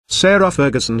Sarah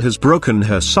Ferguson has broken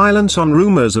her silence on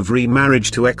rumours of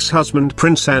remarriage to ex-husband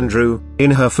Prince Andrew,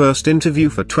 in her first interview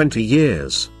for 20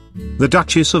 years. The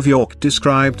Duchess of York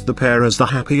described the pair as the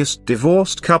happiest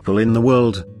divorced couple in the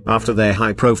world, after their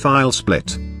high-profile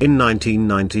split, in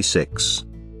 1996.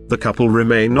 The couple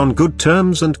remain on good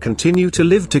terms and continue to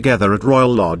live together at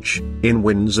Royal Lodge, in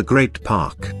Windsor Great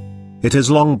Park. It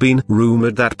has long been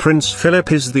rumoured that Prince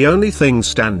Philip is the only thing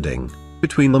standing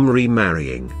between them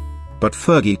remarrying. But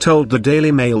Fergie told the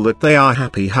Daily Mail that they are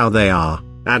happy how they are,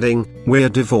 adding, "We're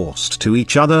divorced to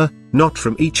each other, not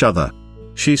from each other."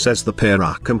 She says the pair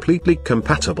are completely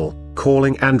compatible,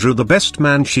 calling Andrew the best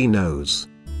man she knows.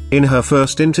 In her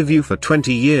first interview for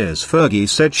 20 years, Fergie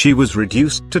said she was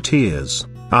reduced to tears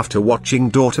after watching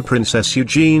daughter Princess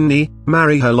Eugenie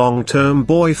marry her long-term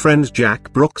boyfriend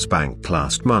Jack Brooksbank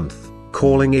last month,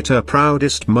 calling it her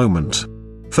proudest moment.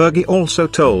 Fergie also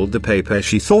told the paper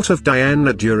she thought of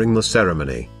Diana during the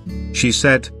ceremony. She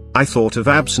said, "I thought of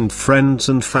absent friends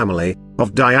and family,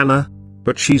 of Diana,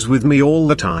 but she's with me all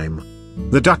the time."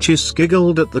 The Duchess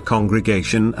giggled at the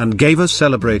congregation and gave a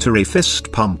celebratory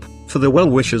fist pump for the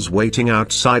well-wishers waiting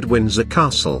outside Windsor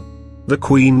Castle. The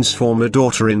Queen's former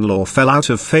daughter-in-law fell out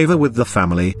of favour with the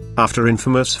family, after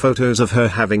infamous photos of her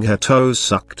having her toes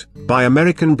sucked by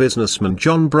American businessman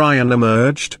John Bryan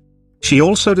emerged. She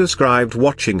also described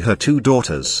watching her two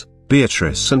daughters,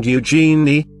 Beatrice and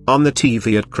Eugenie, on the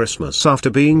TV at Christmas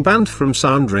after being banned from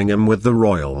Sandringham with the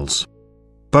royals.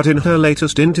 But in her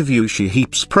latest interview she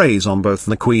heaps praise on both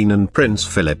the Queen and Prince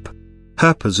Philip.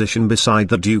 Her position beside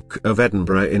the Duke of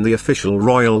Edinburgh in the official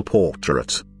royal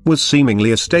portrait was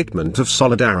seemingly a statement of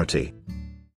solidarity.